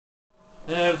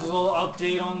There's a little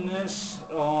update on this.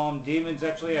 Demon's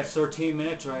actually at 13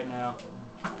 minutes right now.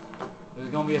 It's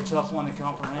gonna be a tough one to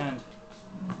comprehend.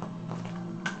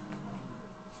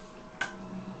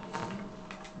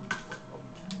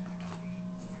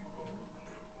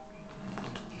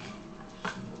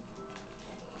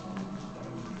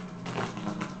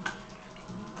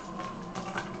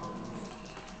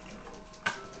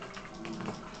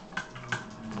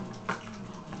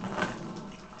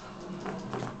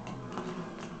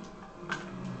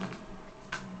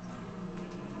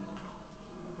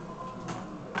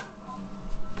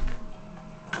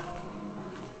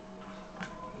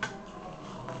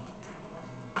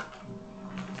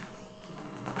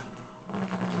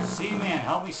 C-Man,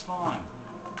 help me spawn.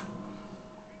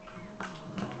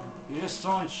 You're just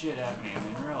throwing shit at me, I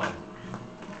mean, really.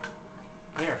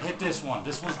 Here, hit this one.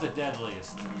 This one's the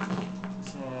deadliest.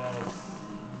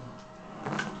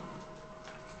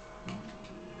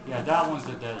 Yeah, that one's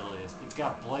the deadliest. It's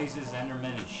got blazes,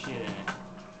 endermen, and shit in it.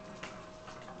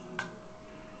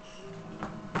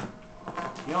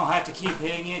 You don't have to keep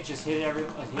hitting it, just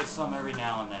hit some every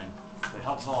now and then. It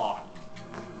helps a lot.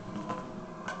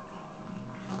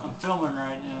 I'm filming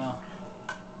right now.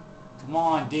 Come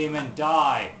on, demon,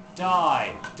 die!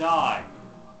 Die! Die!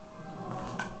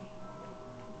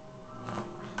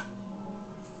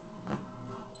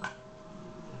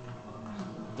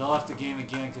 They left the game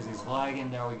again because he's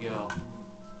lagging. There we go.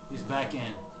 He's back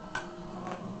in.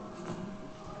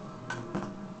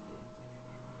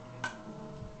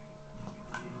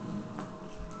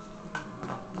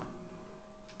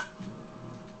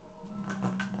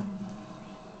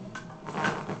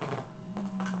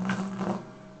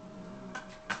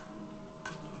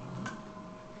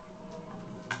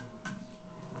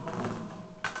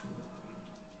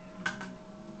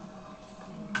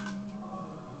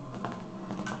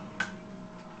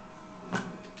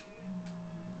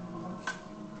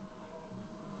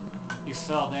 He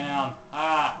fell down.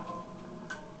 Ah!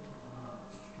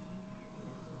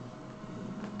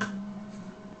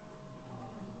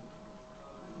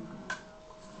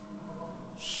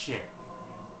 Shit.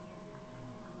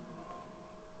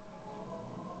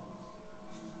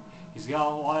 He's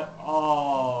got what?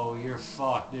 Oh, you're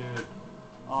fucked, dude.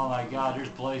 Oh my god, there's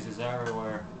blazes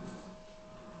everywhere.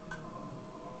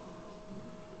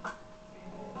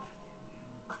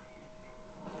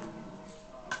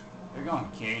 They're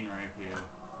going cane rape you.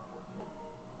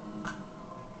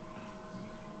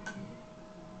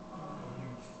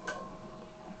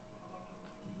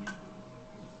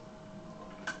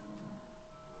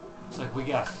 It's like we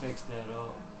gotta fix that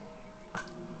up.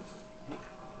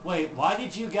 Wait, why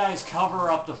did you guys cover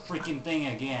up the freaking thing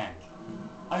again?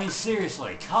 I mean,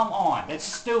 seriously, come on, that's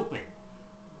stupid.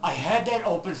 I had that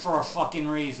open for a fucking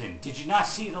reason. Did you not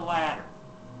see the ladder?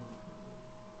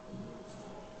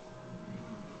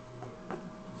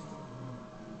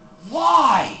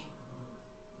 Why?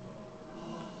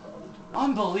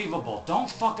 Unbelievable. Don't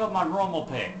fuck up my rumble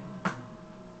pit.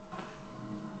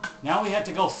 Now we have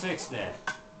to go fix that.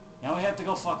 Now we have to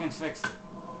go fucking fix it.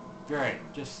 Great.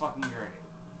 Just fucking great.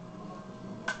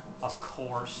 Of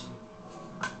course.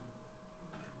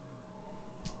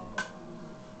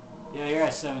 Yeah, you're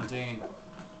at 17.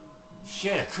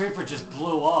 Shit, a creeper just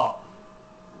blew up.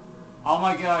 Oh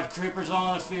my god, creepers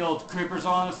on the field. Creepers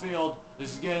on the field.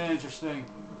 This is getting interesting.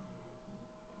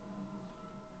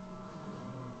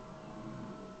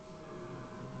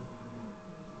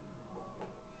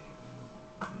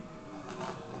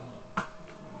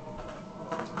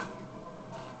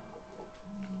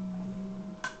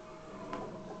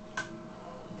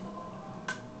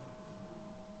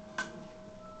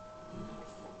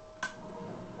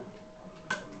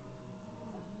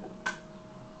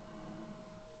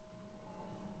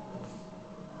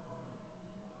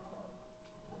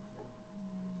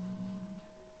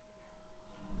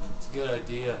 It's a good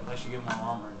idea. I should get my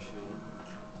armor and shit.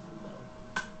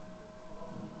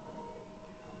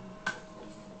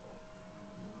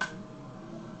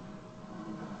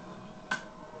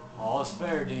 All is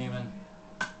fair, demon.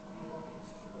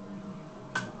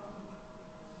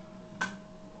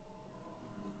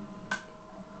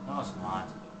 No, it's not.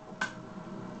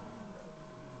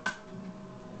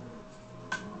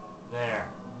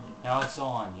 There. Now it's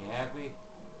on. You happy?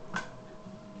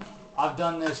 I've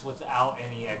done this without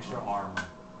any extra armor.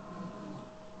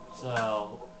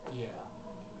 So, yeah.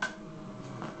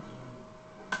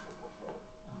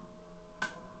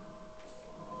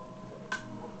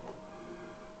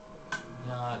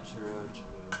 Not true,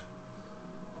 true.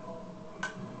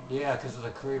 Yeah, because of the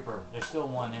creeper. There's still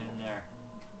one in there.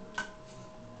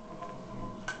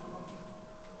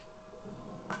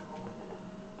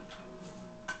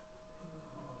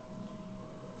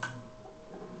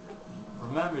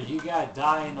 Remember, you gotta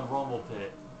die in the rumble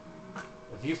pit.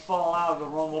 If you fall out of the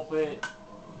rumble pit,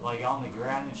 like on the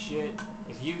ground and shit,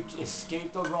 if you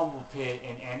escape the rumble pit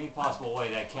in any possible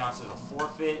way, that counts as a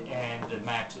forfeit and the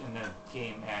match and the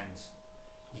game ends.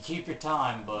 You keep your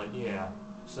time, but yeah.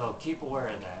 So keep aware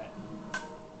of that.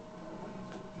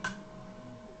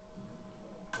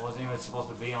 I wasn't even supposed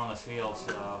to be on the field,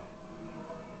 so.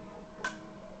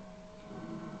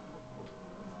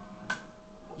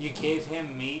 You gave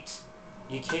him meat?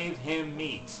 You gave him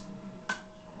meat.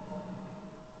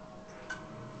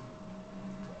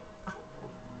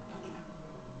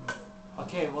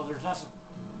 Okay, well there's nothing.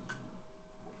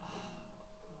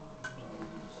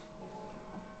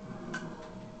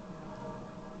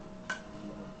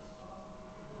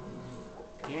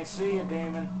 Can't see you,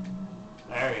 Damon.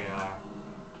 There you are.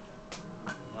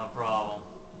 No problem.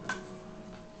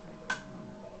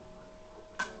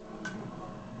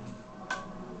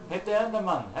 Hit the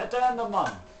Enderman! Hit the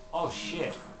Enderman! Oh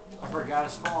shit. I forgot to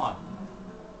spawn.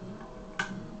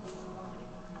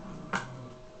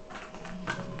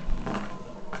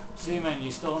 Seaman, you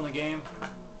still in the game?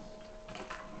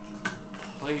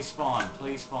 Please spawn,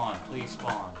 please spawn, please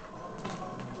spawn.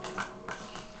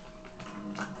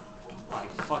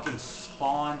 Like fucking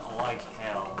spawn like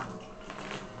hell.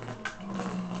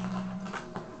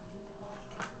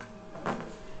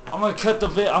 I'm gonna cut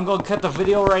the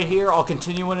video right here. I'll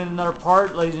continue in another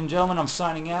part, ladies and gentlemen. I'm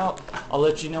signing out. I'll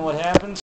let you know what happens.